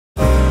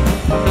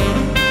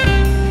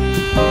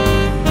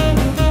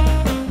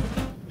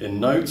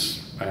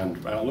Notes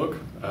and Outlook,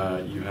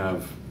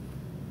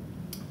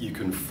 you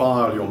can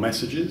file your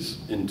messages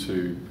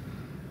into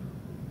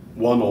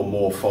one or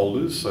more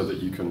folders so that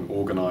you can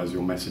organize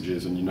your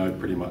messages and you know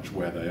pretty much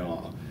where they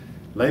are.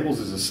 Labels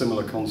is a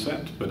similar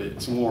concept, but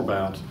it's more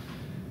about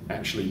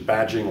actually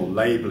badging or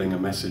labeling a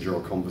message or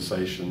a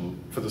conversation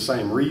for the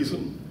same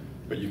reason,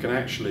 but you can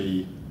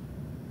actually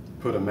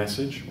put a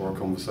message or a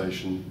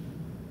conversation,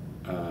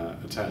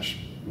 attach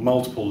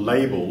multiple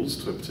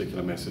labels to a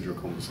particular message or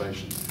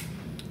conversation.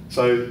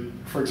 So,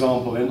 for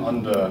example,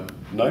 under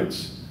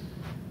Notes,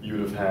 you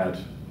would have had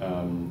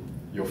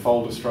your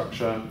folder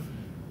structure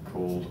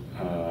called,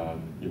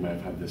 you may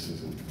have had this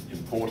as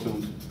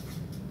important,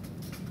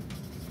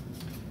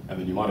 and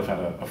then you might have had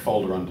a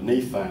folder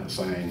underneath that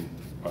saying,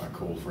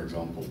 called, for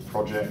example,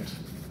 project,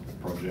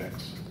 or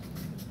projects.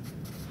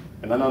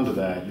 And then under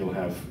there, you'll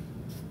have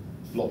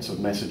lots of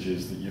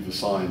messages that you've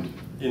assigned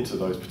into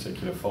those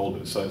particular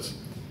folders. So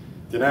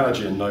the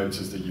analogy in Notes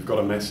is that you've got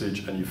a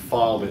message and you've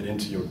filed it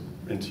into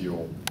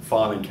your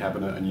filing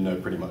cabinet and you know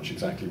pretty much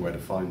exactly where to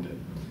find it.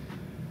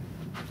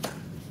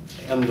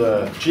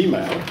 Under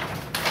Gmail,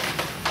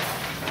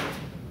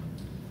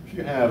 if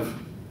you have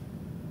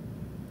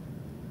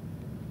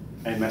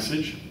a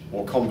message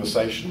or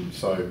conversation,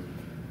 so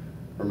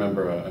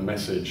remember a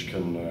conversation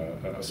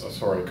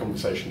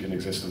can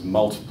exist of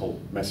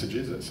multiple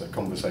messages, it's a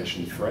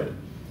conversation thread.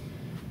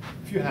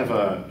 If you have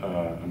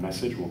a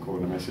message, we'll call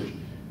it a message,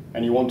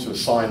 and you want to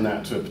assign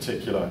that to a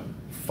particular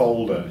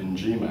folder in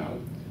Gmail,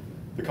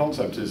 the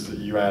concept is that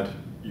you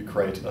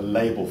create a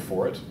label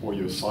for it, or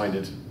you assign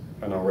it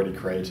an already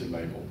created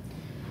label.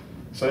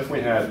 So if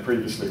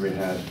previously we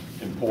had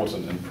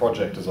important and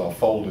project as our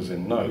folders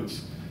in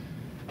Notes,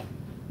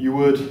 you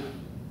would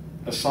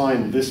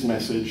assign this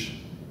message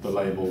the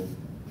label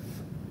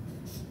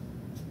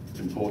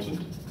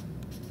important.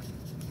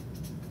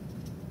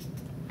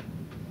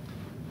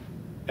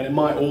 And it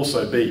might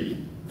also be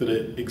that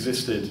it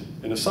existed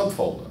in a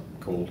subfolder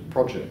called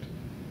project.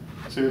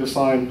 So you would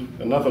assign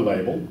another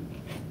label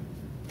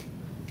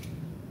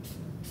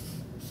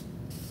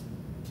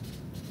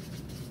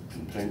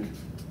in pink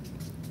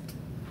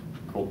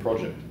called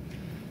project.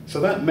 So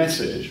that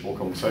message or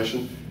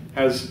conversation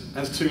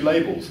has two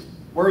labels.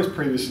 Whereas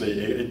previously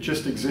it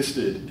just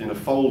existed in a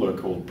folder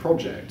called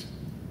project,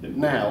 it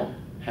now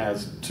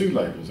has two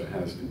labels. It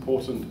has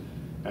important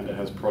and it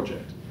has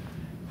project.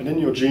 And in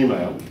your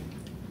Gmail,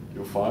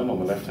 you'll find on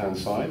the left-hand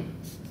side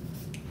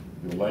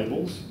your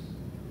labels,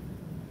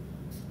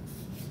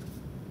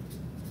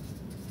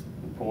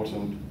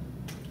 important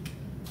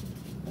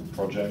and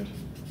project.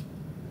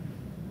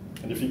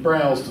 And if you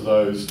browse to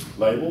those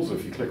labels,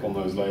 if you click on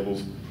those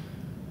labels,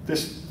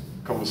 this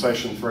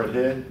conversation thread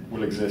here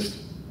will exist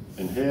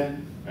in here,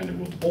 and it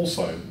will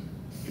also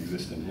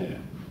exist in here.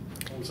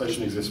 The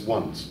conversation exists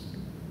once,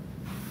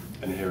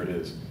 and here it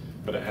is,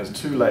 but it has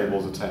two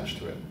labels attached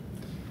to it.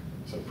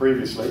 So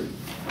previously,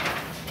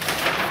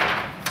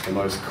 the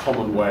most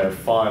common way of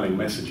filing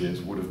messages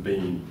would have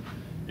been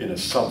in a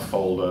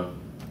subfolder,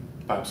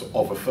 perhaps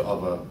of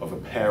a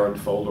parent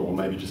folder, or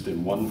maybe just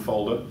in one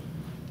folder.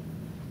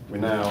 We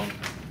now,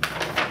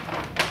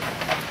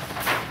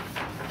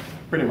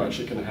 pretty much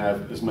it can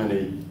have as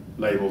many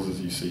labels as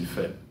you see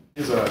fit.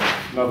 Here's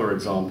another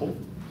example.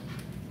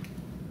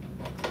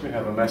 We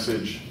have a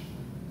message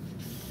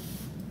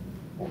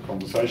or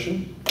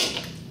conversation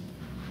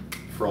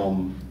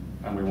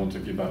and we want to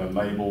give that a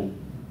label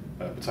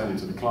pertaining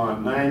to the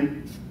client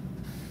name.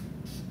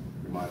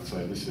 We might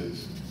say this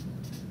is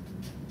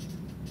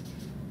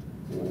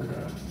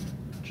Walker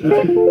J.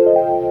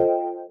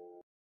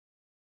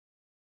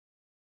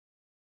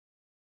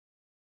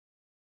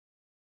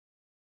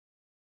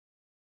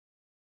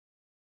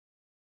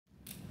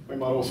 We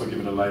might also give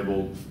it a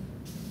label,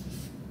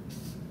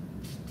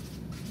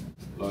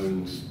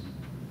 Loans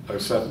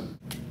 07.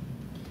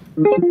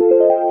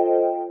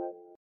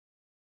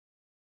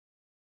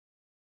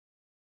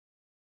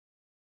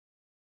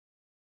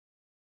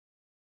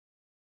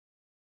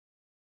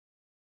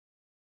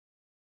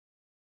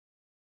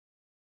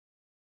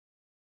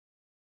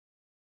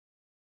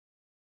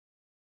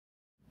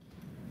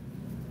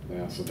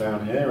 Now, so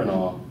down here in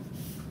our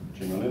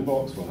Gmail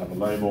inbox, we'll have a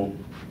label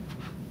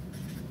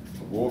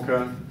for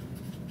Walker.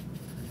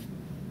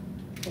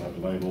 We'll have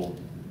a label,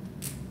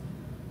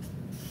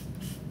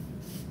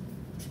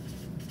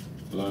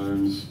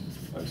 Loans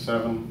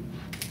 07.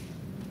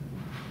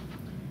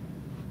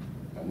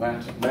 And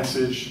that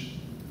message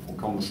or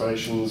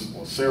conversations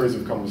or series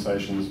of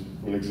conversations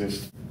will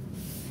exist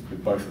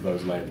with both of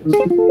those labels.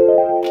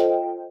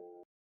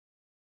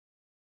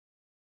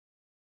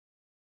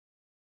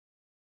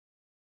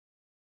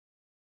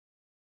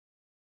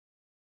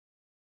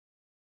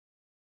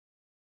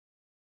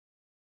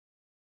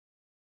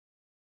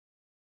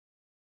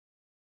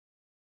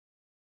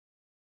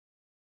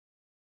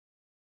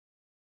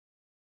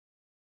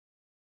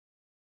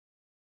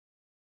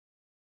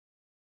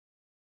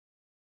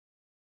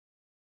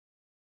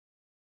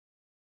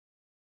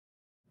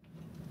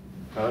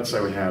 Now let's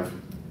say we have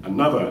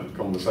another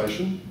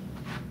conversation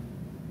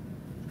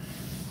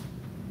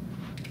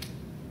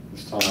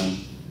time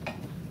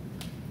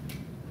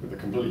with a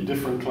completely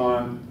different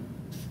client.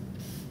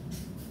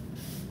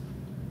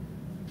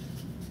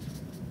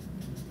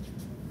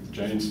 With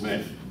Jane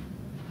Smith.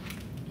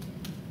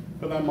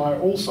 But that might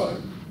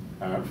also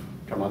have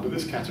come under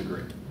this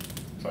category.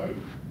 So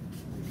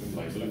we can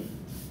label it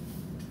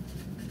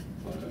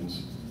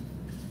Loans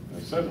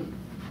 07.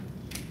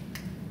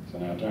 So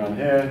now down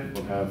here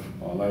we'll have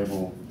our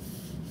label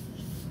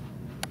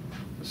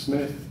for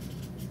Smith,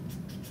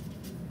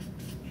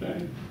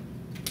 Jane.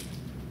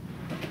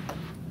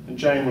 And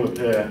Jane will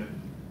appear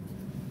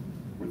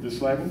with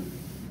this label.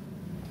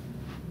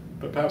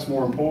 But perhaps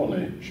more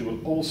importantly, she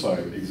will also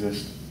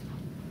exist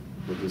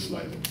with this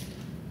label.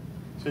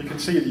 So you can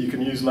see that you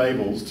can use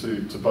labels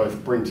to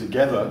both bring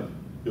together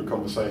your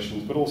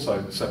conversations, but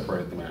also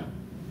separate them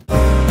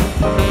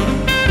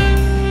out.